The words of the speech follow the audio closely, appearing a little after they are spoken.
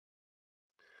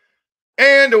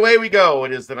And away we go.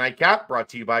 It is the Nightcap, brought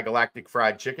to you by Galactic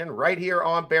Fried Chicken, right here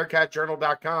on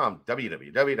BearcatJournal.com,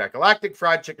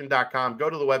 www.galacticfriedchicken.com. Go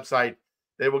to the website.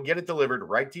 They will get it delivered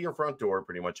right to your front door,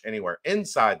 pretty much anywhere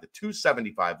inside the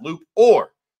 275 loop,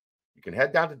 or you can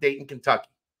head down to Dayton, Kentucky.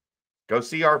 Go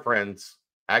see our friends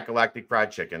at Galactic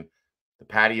Fried Chicken. The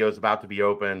patio is about to be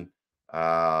open. They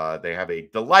have a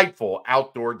delightful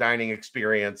outdoor dining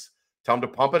experience. Tell them to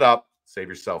pump it up. Save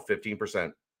yourself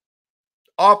 15%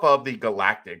 off of the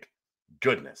Galactic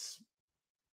goodness.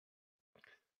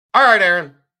 All right,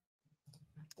 Aaron,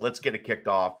 let's get it kicked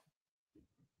off.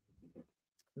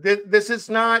 This is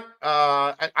not,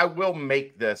 I will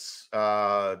make this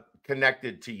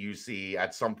connected to UC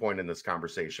at some point in this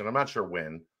conversation. I'm not sure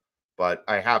when, but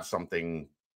I have something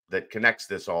that connects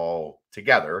this all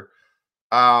together.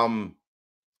 I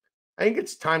think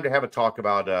it's time to have a talk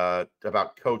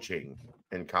about coaching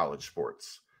in college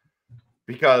sports,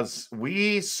 because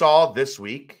we saw this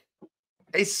week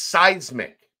a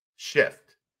seismic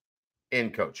shift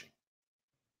in coaching.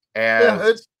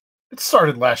 And it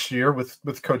started last year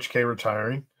with Coach K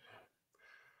retiring.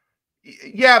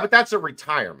 Yeah, but that's a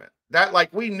retirement. That,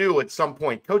 like, we knew at some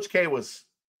point Coach K was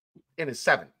in his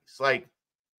 70s. Like,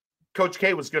 Coach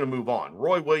K was going to move on.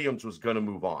 Roy Williams was going to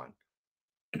move on.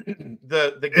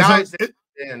 the guys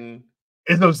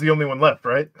Izzo's the only one left,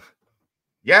 right?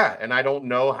 Yeah, and I don't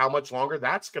know how much longer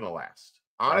that's going to last.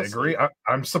 Honestly. I agree.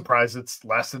 I'm surprised it's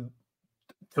lasted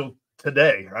till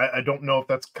today. I don't know if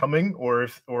that's coming or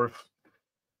if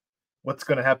what's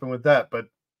going to happen with that, but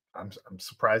I'm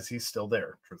surprised he's still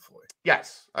there, truthfully.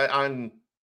 Yes, I'm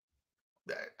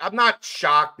not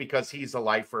shocked because he's a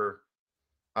lifer.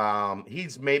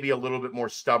 He's maybe a little bit more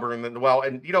stubborn than, well,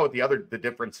 and you know what the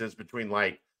difference is between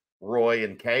like Roy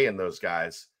and Kay and those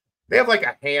guys? They have like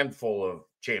a handful of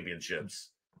championships.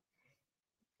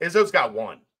 Izzo's got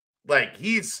one. Like,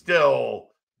 he's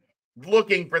still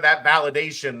looking for that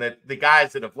validation that the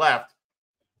guys that have left,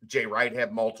 Jay Wright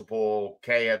had multiple,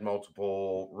 Kay had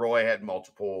multiple, Roy had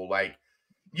multiple. Like,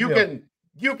 you can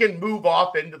move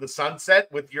off into the sunset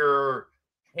with your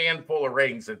handful of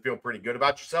rings and feel pretty good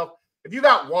about yourself. If you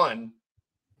got one,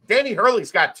 Danny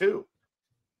Hurley's got two.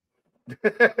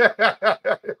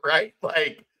 Right?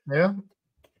 Like, yeah.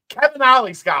 Kevin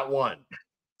Ollie's got one.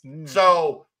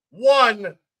 So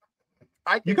one,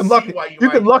 I can see why you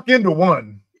can luck into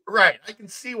one. Right. I can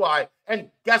see why. And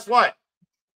guess what?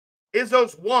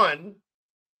 Izzo's one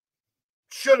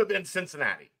should have been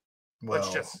Cincinnati. Well,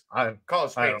 let's just call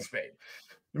it spade a spade.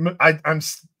 I'm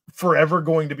forever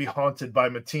going to be haunted by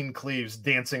Mateen Cleaves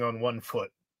dancing on one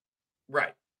foot.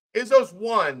 Right. Izzo's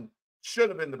one should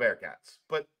have been the Bearcats,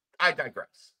 but I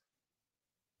digress.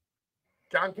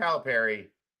 John Calipari,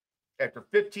 after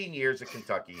 15 years at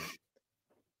Kentucky,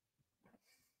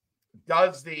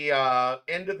 does the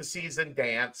end of the season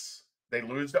dance. They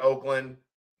lose to Oakland.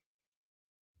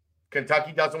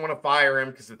 Kentucky doesn't want to fire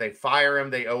him because if they fire him,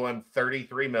 they owe him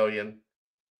 $33 million.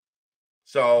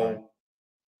 So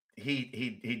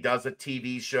he does a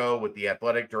TV show with the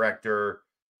athletic director.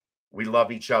 We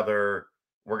love each other.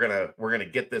 We're gonna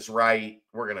get this right.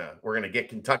 We're gonna get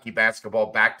Kentucky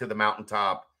basketball back to the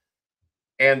mountaintop.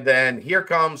 And then here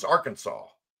comes Arkansas,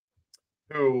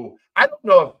 who, I don't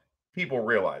know if people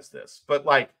realize this, but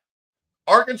like,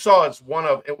 Arkansas is one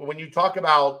of, when you talk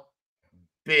about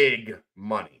big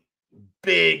money,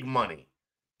 big money.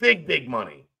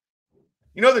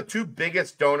 You know the two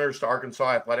biggest donors to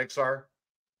Arkansas athletics are?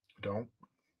 Don't.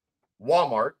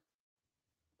 Walmart.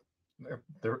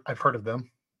 I've heard of them.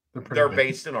 They're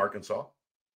based in Arkansas.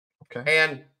 Okay.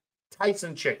 And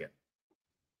Tyson Chicken,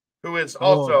 who is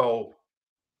also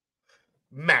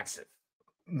massive.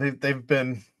 They've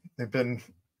been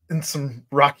in some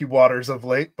rocky waters of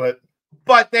late, but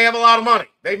they have a lot of money.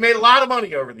 They've made a lot of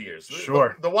money over the years.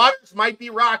 Sure. The waters might be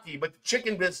rocky, but the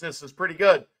chicken business is pretty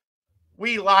good.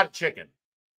 We eat a lot of chicken.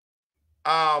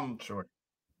 Sure.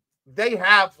 They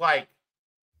have like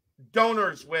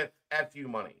donors with FU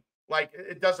money. Like,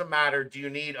 it doesn't matter. Do you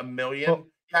need $1 million? Well,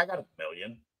 yeah, I got $1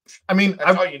 million. I mean,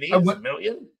 that's all you need is $1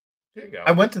 million. There you go.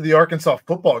 I went to the Arkansas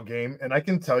football game, and I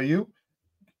can tell you,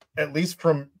 at least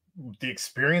from the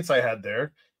experience I had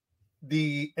there,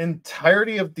 the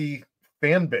entirety of the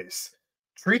fan base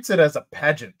treats it as a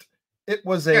pageant. It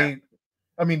was I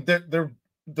mean,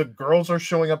 the girls are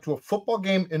showing up to a football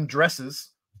game in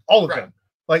dresses, all of them.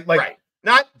 Like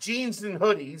not jeans and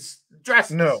hoodies,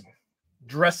 dresses. No,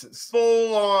 dresses.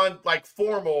 Full on, like,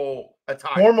 formal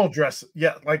attire. Formal dress.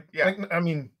 Yeah, I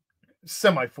mean,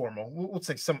 semi-formal. We'll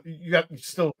say you're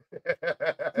still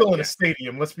in a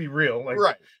stadium. Let's be real. Like,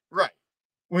 right.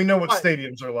 We know what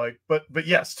stadiums are like, but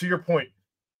yes, to your point,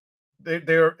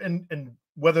 they're and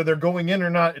whether they're going in or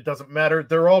not, it doesn't matter.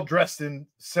 They're all dressed in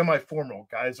semi-formal.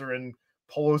 Guys are in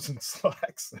polos and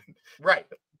slacks, and Right.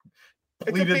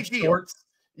 pleated Deal. shorts.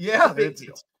 Yeah, it's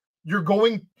you're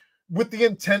going with the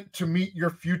intent to meet your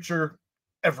future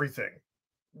everything.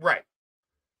 Right.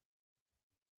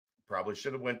 Probably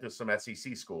should have went to some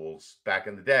SEC schools back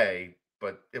in the day,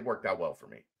 but it worked out well for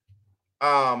me.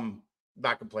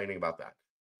 Not complaining about that.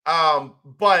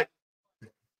 But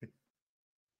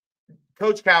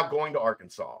Coach Cal going to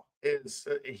Arkansas is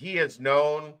he has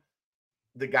known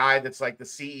the guy that's like the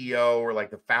CEO or like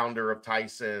the founder of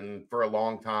Tyson for a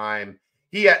long time.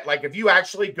 He had, like, if you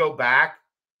actually go back,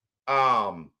 there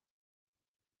are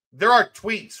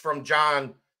tweets from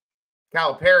John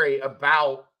Calipari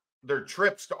about their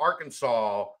trips to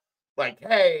Arkansas, like,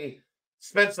 hey,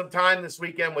 spent some time this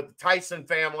weekend with the Tyson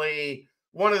family,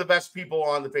 one of the best people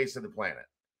on the face of the planet.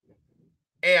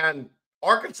 And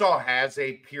Arkansas has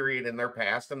a period in their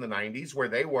past in the 90s where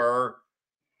they were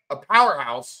a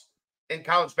powerhouse in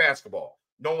college basketball.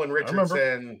 Nolan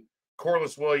Richardson,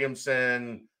 Corliss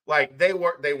Williamson, like they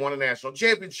won a national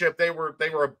championship. They were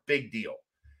a big deal.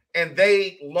 And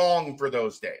they longed for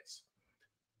those days.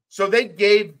 So they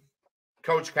gave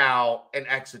Coach Cal an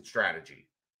exit strategy.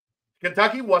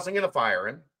 Kentucky wasn't going to fire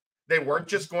him. They weren't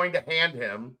just going to hand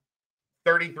him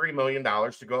 $33 million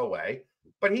to go away,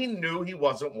 but he knew he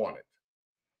wasn't wanted.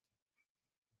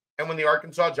 And when the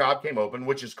Arkansas job came open,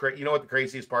 which is crazy, you know what the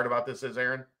craziest part about this is,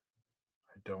 Aaron?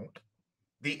 I don't.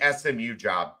 The SMU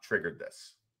job triggered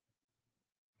this.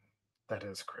 That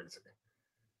is crazy.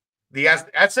 The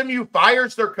SMU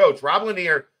fires their coach, Rob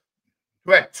Lanier,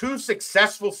 who had 2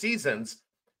 successful seasons.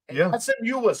 And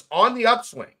SMU was on the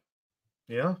upswing.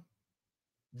 Yeah.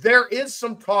 There is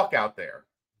some talk out there.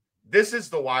 This is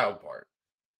the wild part.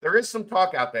 There is some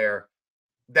talk out there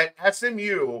that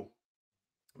SMU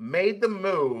made the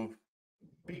move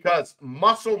because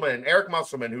Eric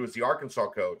Musselman, who is the Arkansas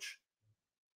coach,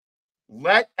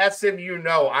 let SMU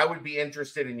know I would be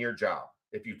interested in your job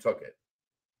if you took it.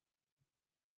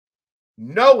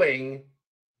 Knowing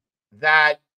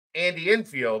that Andy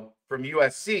Enfield from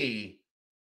USC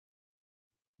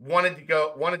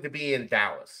wanted to be in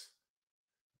Dallas.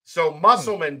 So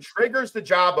Musselman triggers the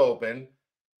job open.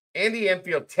 Andy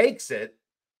Enfield takes it.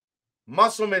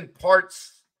 Musselman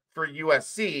parts for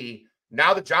USC.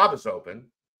 Now the job is open.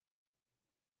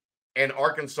 And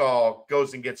Arkansas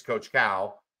goes and gets Coach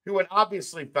Cal, who had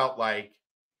obviously felt like,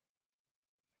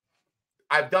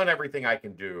 I've done everything I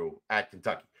can do at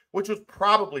Kentucky, which was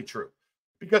probably true.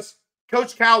 Because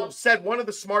Coach Cal said one of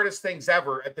the smartest things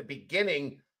ever at the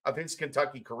beginning of his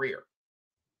Kentucky career.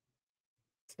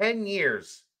 10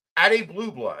 years at a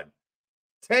blue blood,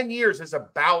 10 years is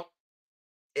about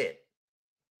it.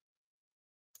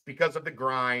 Because of the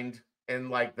grind and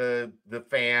like the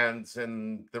fans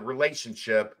and the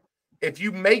relationship. If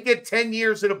you make it 10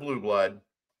 years at a blue blood,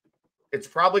 it's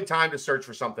probably time to search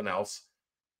for something else.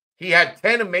 He had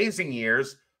 10 amazing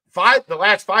years. The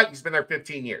last 5, he's been there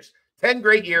 15 years. 10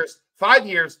 great years, 5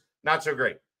 years, not so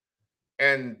great.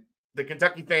 And the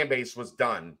Kentucky fan base was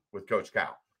done with Coach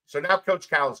Cal. So now Coach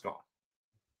Cal is gone.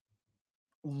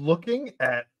 Looking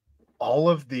at all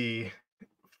of the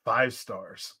 5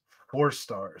 stars, 4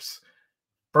 stars,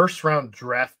 first round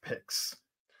draft picks.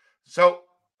 So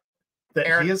that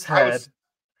Aaron, he has had.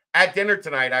 At dinner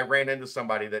tonight, I ran into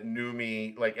somebody that knew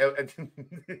me. Like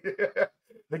the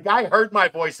guy heard my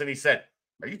voice and he said,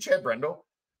 "Are you Chad Brendel?"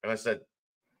 And I said,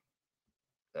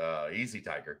 "Easy,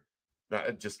 Tiger."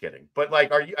 No, just kidding. But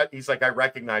like, are you? He's like, "I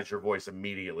recognize your voice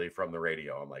immediately from the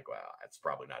radio." I'm like, "Wow, that's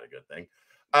probably not a good thing."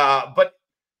 But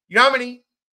you know how many?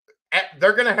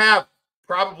 They're going to have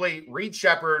probably Reed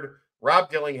Shepherd, Rob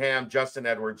Dillingham, Justin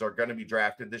Edwards are going to be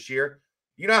drafted this year.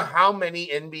 You know how many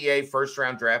NBA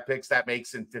first-round draft picks that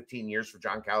makes in 15 years for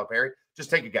John Calipari? Just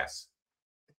take a guess.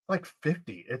 Like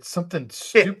 50. It's something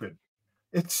stupid.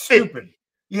 It's stupid. 50.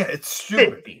 Yeah, it's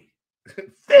stupid.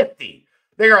 50.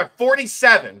 They are at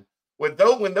 47.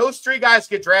 When those 3 guys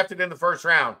get drafted in the first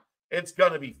round, it's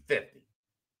going to be 50.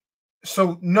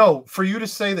 So, no, for you to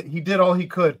say that he did all he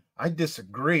could, I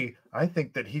disagree. I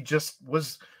think that he just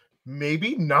was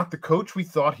maybe not the coach we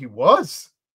thought he was.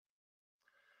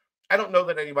 I don't know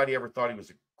that anybody ever thought he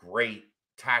was a great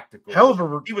tactical.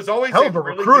 He was always a really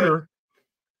recruiter. Good,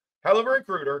 hell of a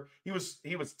recruiter. He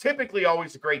was typically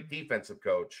always a great defensive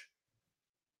coach.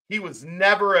 He was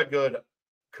never a good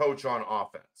coach on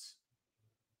offense.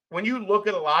 When you look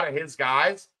at a lot of his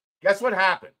guys, guess what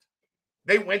happened?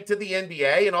 They went to the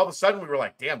NBA, and all of a sudden we were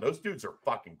like, damn, those dudes are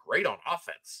fucking great on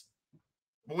offense.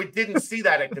 But we didn't see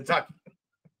that at Kentucky.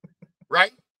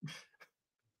 Right?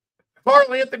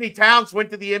 Karl Anthony Towns went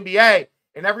to the NBA,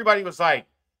 and everybody was like,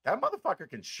 That motherfucker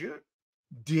can shoot.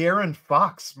 De'Aaron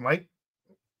Fox might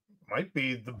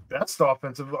be the best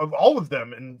offensive of all of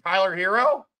them. And Tyler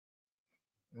Hero,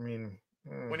 I mean,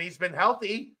 when he's been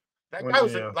healthy, that guy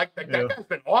was that guy's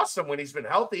been awesome when he's been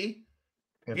healthy.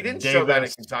 He didn't show that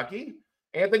at Kentucky.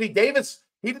 Anthony Davis,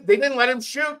 they didn't let him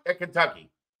shoot at Kentucky.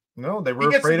 No, they were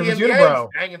afraid of his unibrow.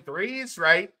 Hanging threes,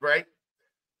 right?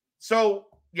 So,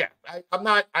 yeah,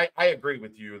 I agree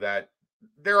with you that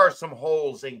there are some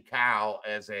holes in Cal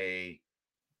as a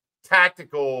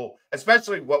tactical,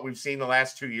 especially what we've seen the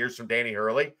last 2 years from Danny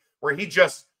Hurley, where he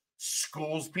just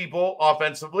schools people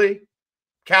offensively.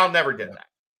 Cal never did that.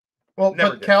 Well,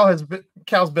 but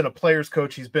Cal's been a player's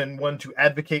coach. He's been one to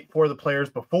advocate for the players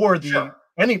before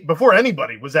before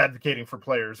anybody was advocating for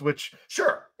players, which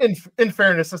in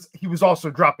fairness, he was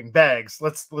also dropping bags.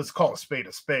 Let's call a spade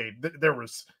a spade. There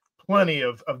was plenty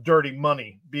of dirty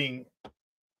money being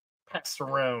passed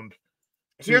around.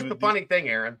 Here's the funny thing,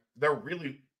 Aaron. They're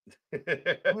really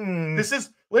this is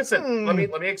listen, let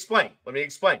me explain.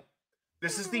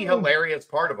 This is the hilarious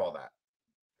part of all that.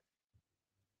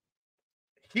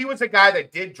 He was a guy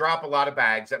that did drop a lot of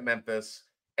bags at Memphis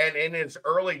and in his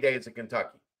early days at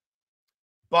Kentucky.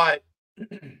 But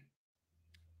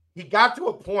he got to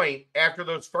a point after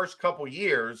those first couple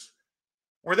years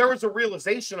where there was a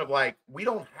realization of like, we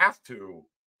don't have to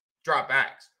drop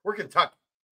bags. We're Kentucky.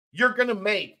 You're going to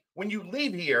make, when you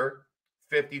leave here,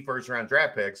 50 first-round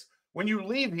draft picks. When you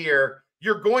leave here,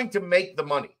 you're going to make the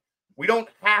money. We don't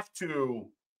have to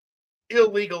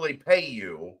illegally pay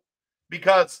you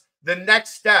because the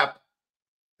next step,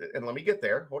 and let me get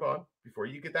there. Hold on. Before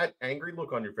you get that angry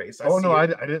look on your face. I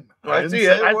didn't. I see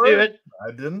it.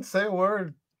 I didn't say a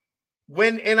word.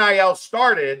 When NIL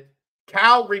started,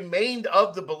 Cal remained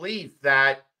of the belief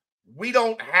that we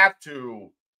don't have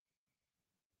to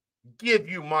give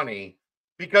you money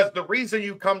because the reason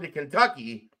you come to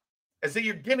Kentucky is that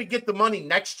you're going to get the money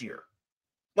next year.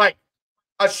 Like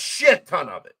a shit ton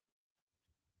of it.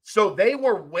 So they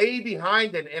were way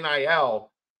behind in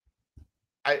NIL.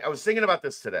 I was thinking about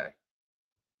this today.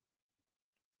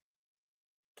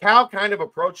 Cal kind of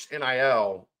approached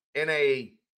NIL in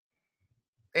a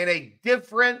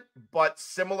different but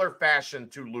similar fashion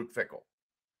to Luke Fickell,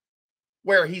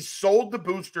 where he sold the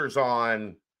boosters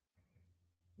on,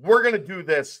 we're going to do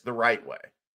this the right way.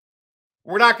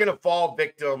 We're not going to fall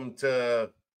victim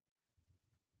to,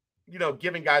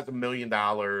 giving guys $1 million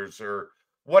or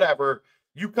whatever.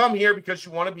 You come here because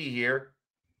you want to be here.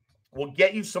 We'll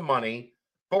get you some money,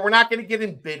 but we're not going to get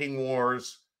in bidding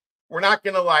wars. We're not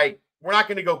going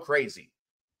to go crazy.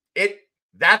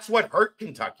 That's what hurt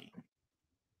Kentucky,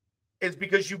 is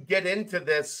because you get into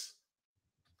this.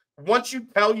 Once you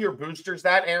tell your boosters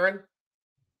that, Aaron,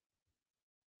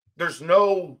 there's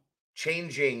no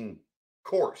changing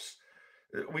course.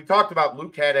 We talked about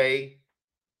Luke had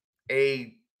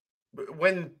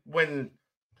when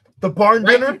the barn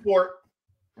dinner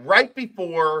right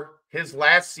before his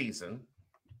last season,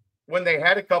 when they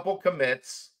had a couple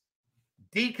commits,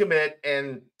 decommit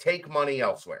and take money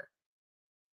elsewhere.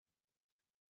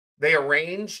 They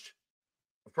arranged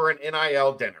for an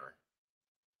NIL dinner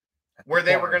where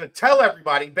they were going to tell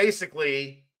everybody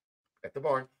basically at the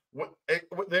barn,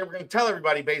 they were going to tell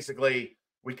everybody basically,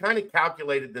 we kind of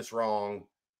calculated this wrong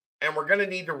and we're going to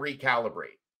need to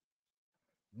recalibrate.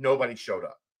 Nobody showed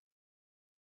up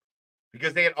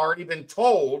because they had already been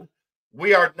told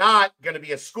we are not going to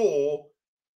be a school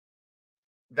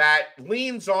that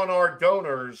leans on our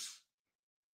donors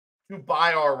to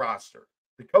buy our roster.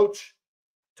 The coach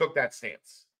took that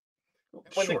stance.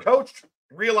 When the coach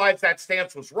realized that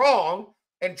stance was wrong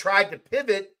and tried to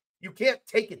pivot, you can't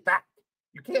take it back.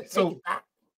 You can't take it back.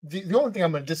 The only thing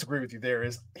I'm going to disagree with you there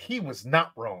is he was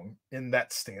not wrong in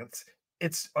that stance.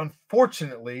 It's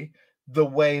unfortunately the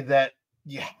way that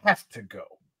you have to go.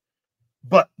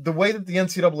 But the way that the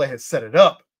NCAA has set it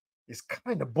up is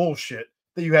kind of bullshit,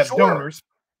 that you have donors.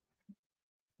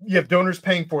 You have donors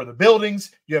paying for the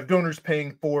buildings. You have donors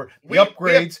paying for the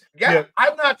upgrades.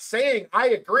 I'm not saying I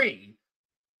agree,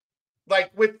 like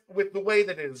with the way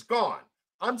that it has gone.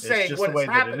 I'm saying what has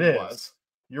happened was,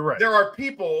 you're right. There are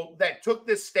people that took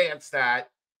this stance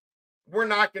that we're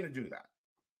not going to do that.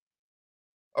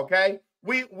 Okay?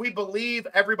 We believe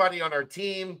everybody on our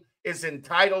team is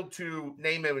entitled to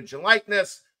name, image, and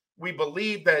likeness. We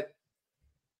believe that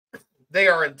they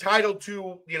are entitled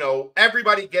to,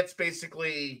 everybody gets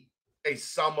basically a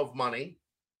sum of money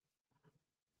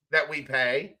that we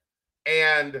pay.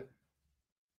 And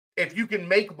if you can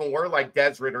make more, like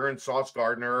Des Ritter and Sauce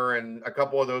Gardner and a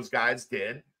couple of those guys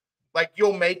did, like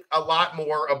you'll make a lot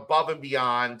more above and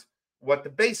beyond what the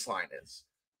baseline is.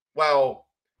 Well,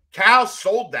 Cal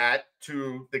sold that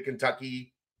to the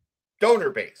Kentucky donor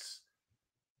base.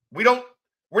 We're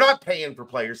not paying for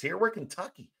players here. We're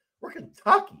Kentucky. We're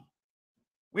Kentucky.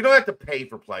 We don't have to pay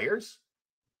for players.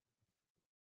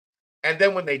 And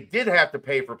then when they did have to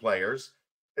pay for players,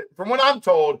 from what I'm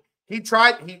told, he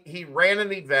ran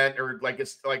an event or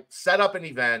set up an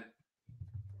event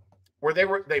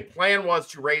where they plan was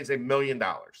to raise $1 million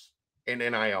in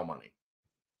NIL money.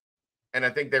 And I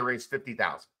think they raised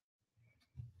 50,000.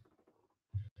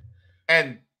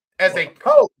 And as a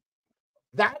coach,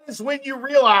 that is when you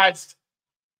realized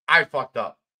I fucked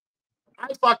up.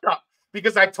 I fucked up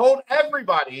because I told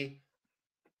everybody,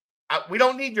 we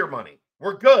don't need your money.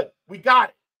 We're good. We got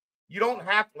it. You don't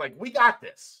have to, we got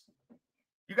this.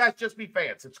 You guys just be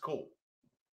fans. It's cool.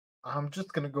 I'm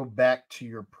just going to go back to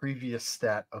your previous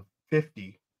stat of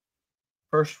 50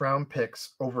 first-round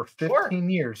picks over 15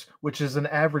 years, which is an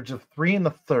average of 3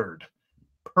 1/3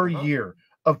 per year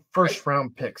of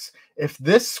first-round picks. If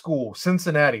this school,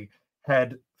 Cincinnati,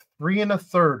 had 3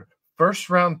 1/3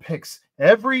 first-round picks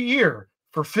every year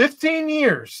for 15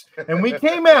 years, and we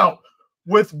came out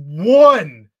with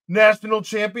one national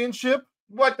championship.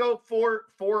 What though?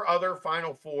 Four other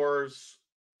Final Fours.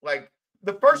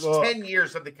 The first 10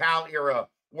 years of the Cal era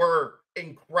were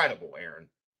incredible, Aaron.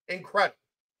 Incredible.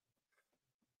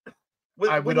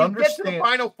 When you get to the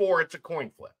Final Four, it's a coin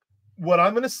flip. What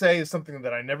I'm going to say is something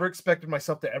that I never expected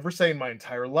myself to ever say in my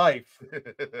entire life.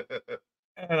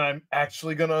 And I'm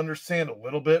actually going to understand a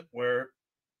little bit where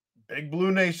Big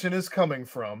Blue Nation is coming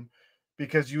from,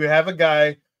 because you have a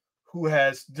guy who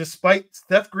has, despite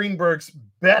Steph Greenberg's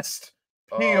best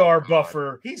PR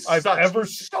buffer he's ever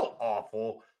so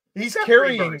awful. He's Steph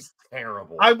carrying Greenberg's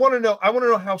terrible. I want to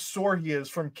know how sore he is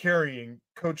from carrying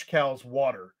Coach Cal's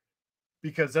water,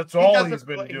 because that's all he's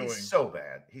been doing. He's so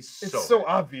bad. It's so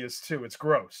obvious too. It's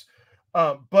gross.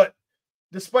 But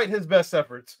despite his best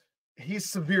efforts, he's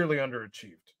severely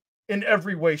underachieved in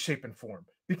every way, shape, and form.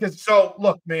 Because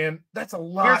look, man, that's a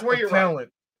lot of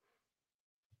talent.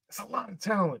 It's a lot of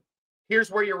talent. Here's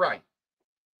where you're right.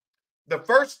 The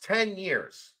first 10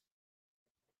 years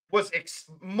was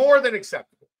more than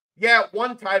acceptable. Yeah,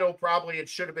 one title, probably it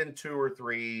should have been 2 or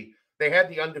 3. They had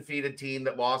the undefeated team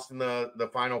that lost in the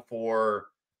Final Four.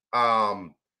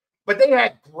 But they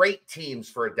had great teams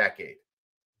for a decade.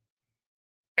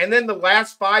 And then the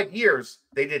last 5 years,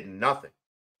 they did nothing.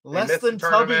 Less than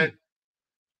Tubby.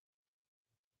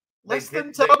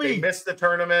 They missed the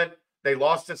tournament. They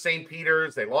lost to St.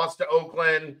 Peter's. They lost to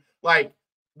Oakland.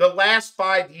 The last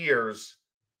 5 years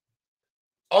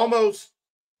almost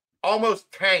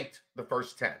tanked the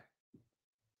first 10.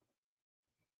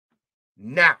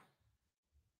 Now,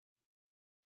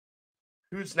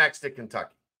 who's next at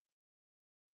Kentucky?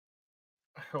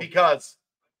 Because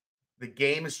the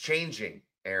game is changing,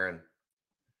 Aaron.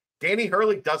 Danny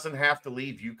Hurley doesn't have to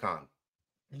leave UConn.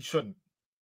 He shouldn't.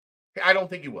 I don't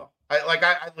think he will.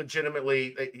 I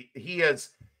legitimately, he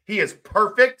is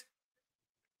perfect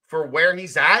for where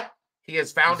he's at. He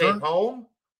has found a home.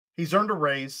 He's earned a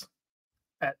raise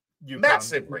at UConn.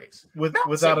 Massive raise.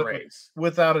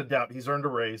 Without a doubt, he's earned a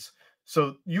raise.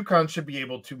 So UConn should be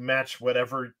able to match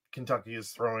whatever Kentucky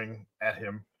is throwing at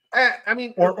him.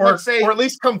 Or at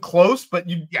least come close, but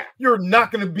you're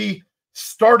not going to be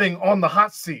starting on the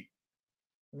hot seat.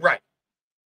 Right.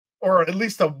 Or at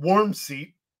least a warm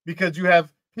seat, because you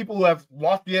have people who have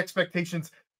lofty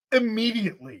expectations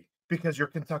immediately because you're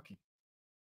Kentucky.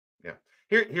 Yeah.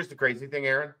 Here's the crazy thing,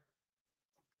 Aaron.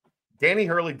 Danny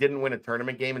Hurley didn't win a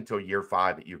tournament game until year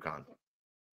 5 at UConn.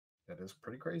 That is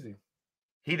pretty crazy.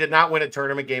 He did not win a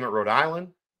tournament game at Rhode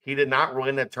Island. He did not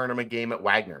win a tournament game at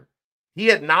Wagner. He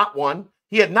had not won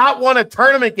a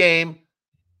tournament game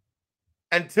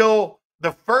until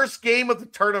the first game of the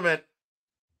tournament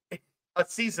a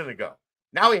season ago.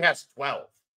 Now he has 12.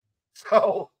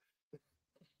 So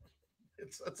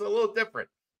it's a little different.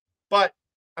 But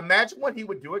imagine what he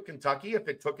would do at Kentucky if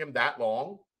it took him that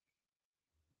long.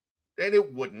 And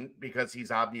it wouldn't, because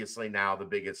he's obviously now the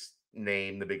biggest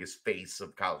name, the biggest face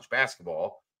of college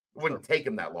basketball. It wouldn't take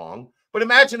him that long. But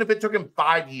imagine if it took him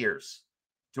 5 years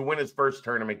to win his first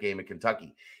tournament game at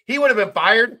Kentucky. He would have been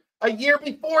fired a year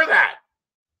before that.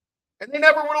 And they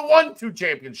never would have won 2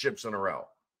 championships in a row.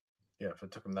 Yeah, if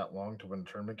it took him that long to win a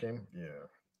tournament game, yeah.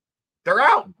 They're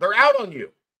out. They're out on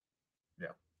you.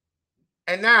 Yeah.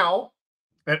 And now...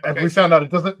 And we found out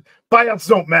buyouts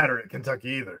don't matter at Kentucky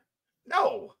either.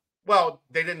 No. Well,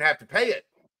 they didn't have to pay it.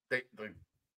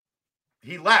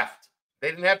 He left. They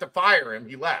didn't have to fire him.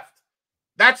 He left.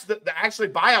 That's actually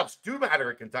buyouts do matter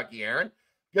at Kentucky, Aaron,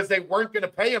 because they weren't going to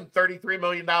pay him $33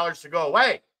 million to go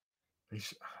away. He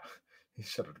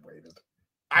should have waited.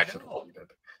 I know.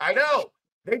 I know.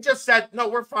 They just said, no,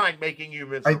 we're fine making you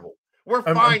miserable. We're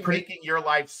I'm fine pretty. making your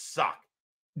life suck.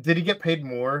 Did he get paid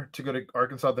more to go to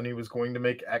Arkansas than he was going to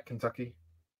make at Kentucky?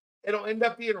 It'll end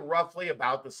up being roughly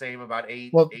about the same, about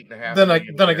Well, 8.5 then million I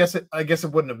a year. guess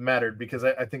it wouldn't have mattered because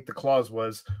I think the clause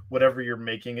was whatever you're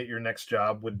making at your next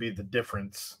job would be the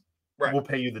difference. Right. We'll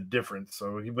pay you the difference.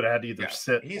 So he would have had to either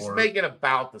sit He's or making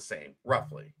about the same,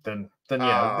 roughly. then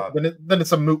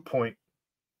it's a moot point.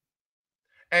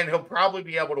 And he'll probably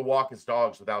be able to walk his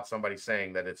dogs without somebody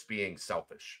saying that it's being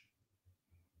selfish.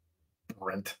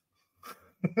 Brent.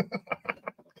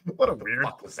 What a weird.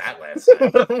 What was that last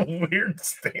night? What a weird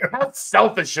stance. How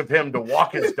selfish of him to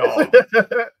walk his dog.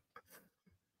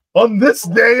 On this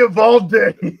day of all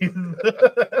days.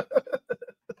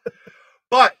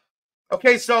 But,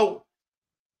 okay, so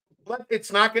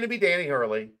it's not going to be Danny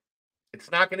Hurley.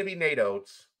 It's not going to be Nate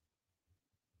Oates.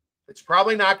 It's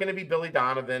probably not going to be Billy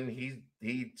Donovan.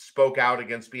 He spoke out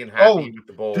against being happy with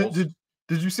the Bulls. Did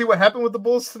you see what happened with the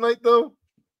Bulls tonight, though?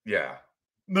 Yeah.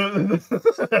 If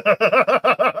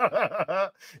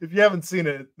you haven't seen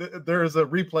it, there is a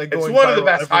replay going. It's one of the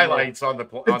best highlights on the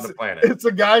planet. It's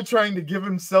a guy trying to give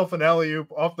himself an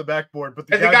alley-oop off the backboard, but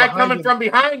the guy coming from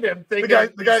behind him thinking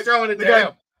the guy throwing it to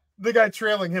him. The guy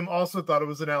trailing him also thought it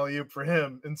was an alley-oop for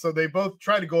him, and so they both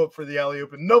try to go up for the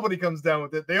alley-oop, and nobody comes down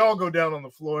with it. They all go down on the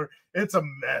floor. It's a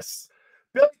mess.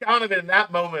 Billy Donovan in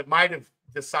that moment might have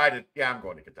decided, yeah, I'm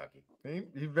going to Kentucky.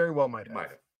 He very well might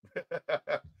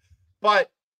have.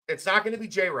 But it's not going to be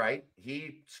Jay Wright.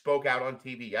 He spoke out on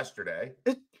TV yesterday.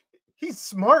 He's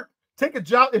smart. Take a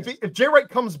job. If Jay Wright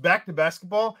comes back to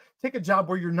basketball, take a job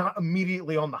where you're not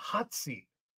immediately on the hot seat.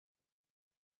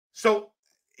 So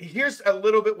here's a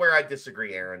little bit where I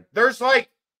disagree, Aaron. There's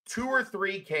like 2 or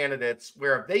 3 candidates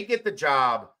where if they get the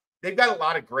job, they've got a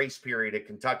lot of grace period at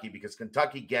Kentucky because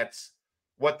Kentucky gets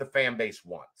what the fan base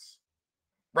wants,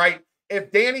 right?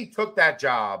 If Danny took that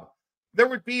job, there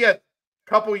would be a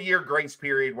couple-year grace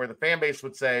period where the fan base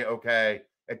would say, okay,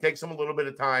 it takes him a little bit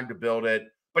of time to build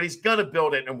it, but he's going to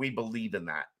build it, and we believe in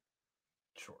that.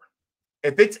 Sure.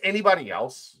 If it's anybody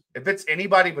else, if it's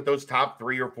anybody but those top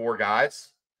 3 or 4 guys,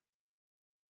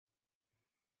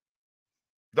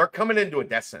 they're coming into a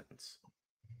death sentence.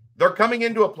 They're coming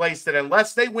into a place that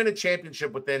unless they win a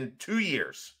championship within 2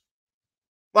 years,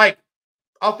 like,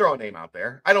 I'll throw a name out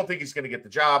there. I don't think he's going to get the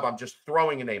job. I'm just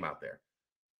throwing a name out there.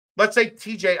 Let's say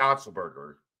TJ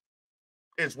Otzelberger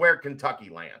is where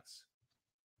Kentucky lands.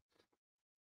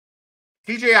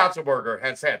 TJ Otzelberger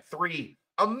has had 3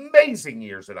 amazing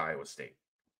years at Iowa State.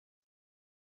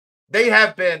 They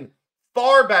have been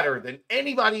far better than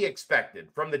anybody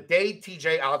expected from the day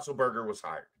TJ Otzelberger was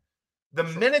hired. The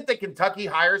minute that Kentucky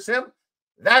hires him,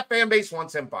 that fan base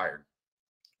wants him fired.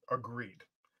 Agreed.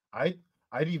 I'd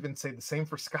even say the same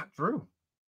for Scott Drew.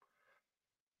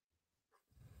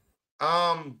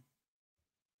 I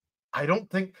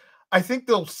think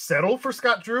they'll settle for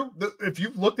Scott Drew. If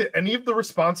you've looked at any of the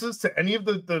responses to any of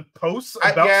the posts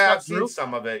about Scott Drew, I've seen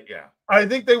some of it. Yeah, I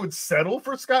think they would settle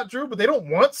for Scott Drew, but they don't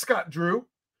want Scott Drew.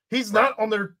 He's not on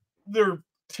their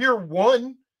tier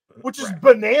 1, which is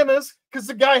bananas because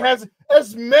the guy has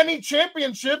as many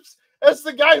championships as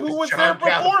the guy who was there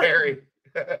before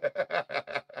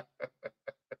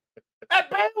at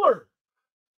Baylor.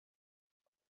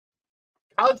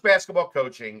 College basketball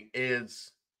coaching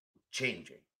is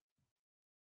changing.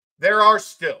 There are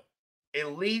still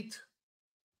elite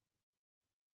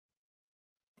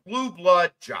blue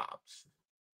blood jobs,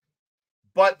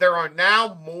 but there are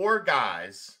now more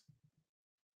guys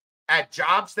at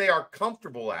jobs they are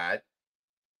comfortable at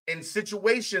in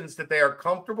situations that they are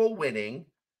comfortable winning.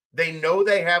 They know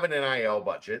they have an NIL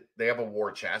budget. They have a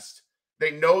war chest.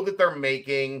 They know that they're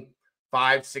making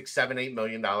 $5, $6, $7, $8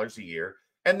 million a year.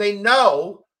 And they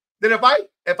know that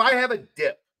if I have a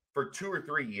dip for 2 or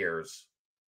 3 years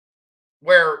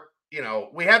where,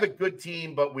 we have a good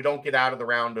team, but we don't get out of the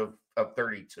round of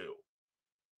 32,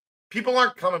 people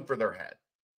aren't coming for their head.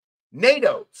 Nate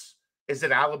Oates is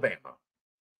at Alabama.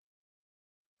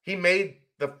 He made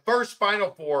the first Final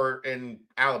Four in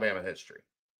Alabama history.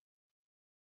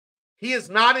 He is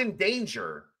not in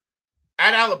danger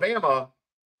at Alabama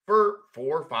for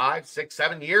 4, 5, 6,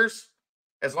 7 years,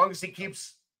 as long as he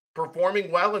keeps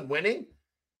performing well and winning.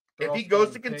 If he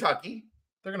goes to Kentucky,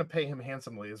 they're going to pay him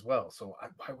handsomely as well. So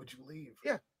why would you leave?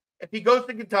 Yeah. If he goes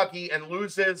to Kentucky and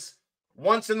loses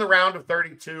once in the round of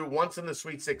 32, once in the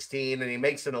Sweet 16, and he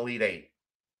makes an Elite 8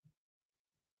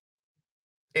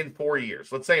 in 4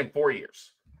 years, let's say in 4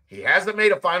 years, he hasn't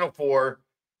made a Final Four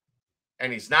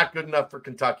and he's not good enough for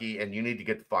Kentucky, and you need to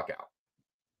get the fuck out.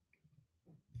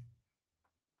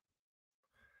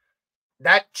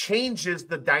 that changes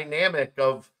the dynamic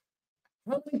of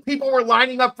how many people were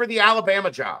lining up for the Alabama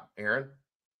job, Aaron,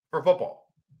 for football.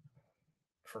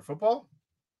 For football?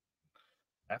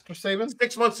 After Saban?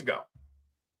 6 months ago.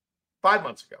 5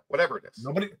 months ago, whatever it is.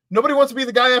 Nobody wants to be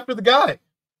the guy after the guy.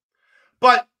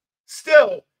 But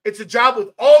still, it's a job with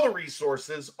all the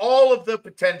resources, all of the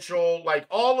potential, like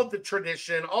all of the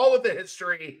tradition, all of the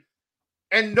history,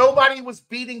 and nobody was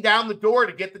beating down the door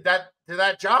to get to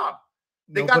that job.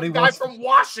 They got the guy from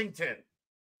Washington.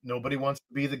 Nobody wants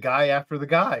to be the guy after the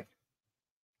guy.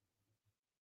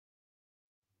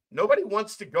 Nobody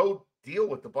wants to go deal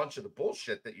with a bunch of the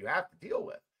bullshit that you have to deal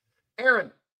with.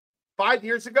 Aaron, 5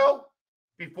 years ago,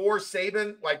 before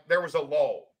Saban, like there was a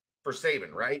lull for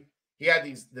Saban, right? He had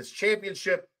this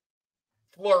championship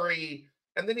flurry,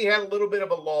 and then he had a little bit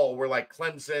of a lull where like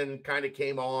Clemson kind of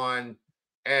came on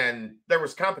and there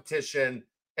was competition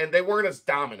and they weren't as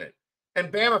dominant.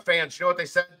 And Bama fans, you know what they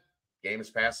said? Game is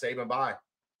past Saban by.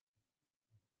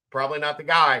 Probably not the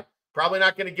guy. Probably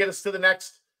not going to get us to the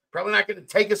next. Probably not going to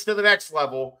take us to the next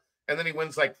level. And then he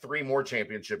wins like 3 more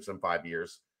championships in 5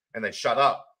 years and they shut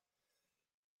up.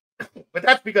 But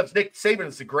that's because Nick Saban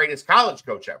is the greatest college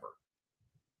coach ever.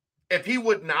 If he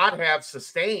would not have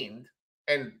sustained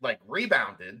and like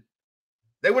rebounded,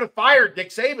 they would have fired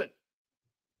Nick Saban.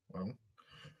 Well,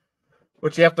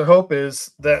 what you have to hope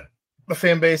is that the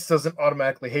fan base doesn't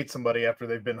automatically hate somebody after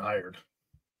they've been hired.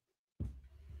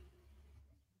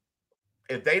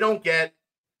 If they don't get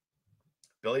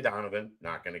Billy Donovan,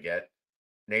 not going to get.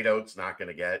 Nate Oates, not going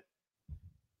to get.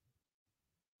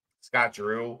 Scott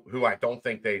Drew, who I don't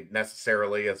think they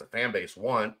necessarily as a fan base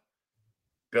want.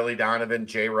 Billy Donovan,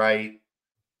 Jay Wright,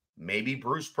 maybe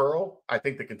Bruce Pearl. I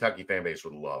think the Kentucky fan base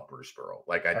would love Bruce Pearl.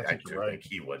 Like I think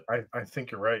he would. I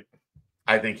think you're right.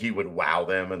 I think he would wow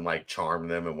them and like charm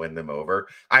them and win them over.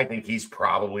 I think he's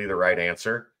probably the right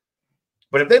answer.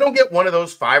 But if they don't get one of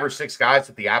those 5 or 6 guys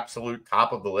at the absolute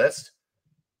top of the list,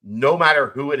 no matter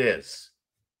who it is,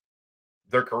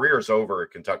 their career is over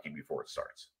at Kentucky before it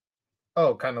starts.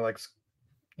 Oh, kind of like,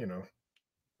 you know,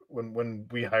 when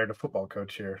we hired a football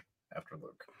coach here after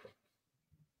Luke.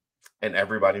 And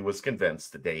everybody was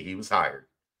convinced the day he was hired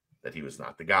that he was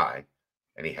not the guy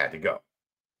and he had to go.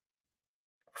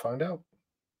 Find out.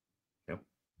 Yep.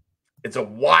 It's a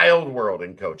wild world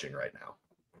in coaching right now.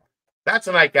 That's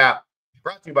a nightcap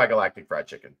brought to you by Galactic Fried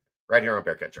Chicken right here on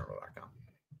BearcatJournal.com.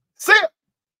 See ya!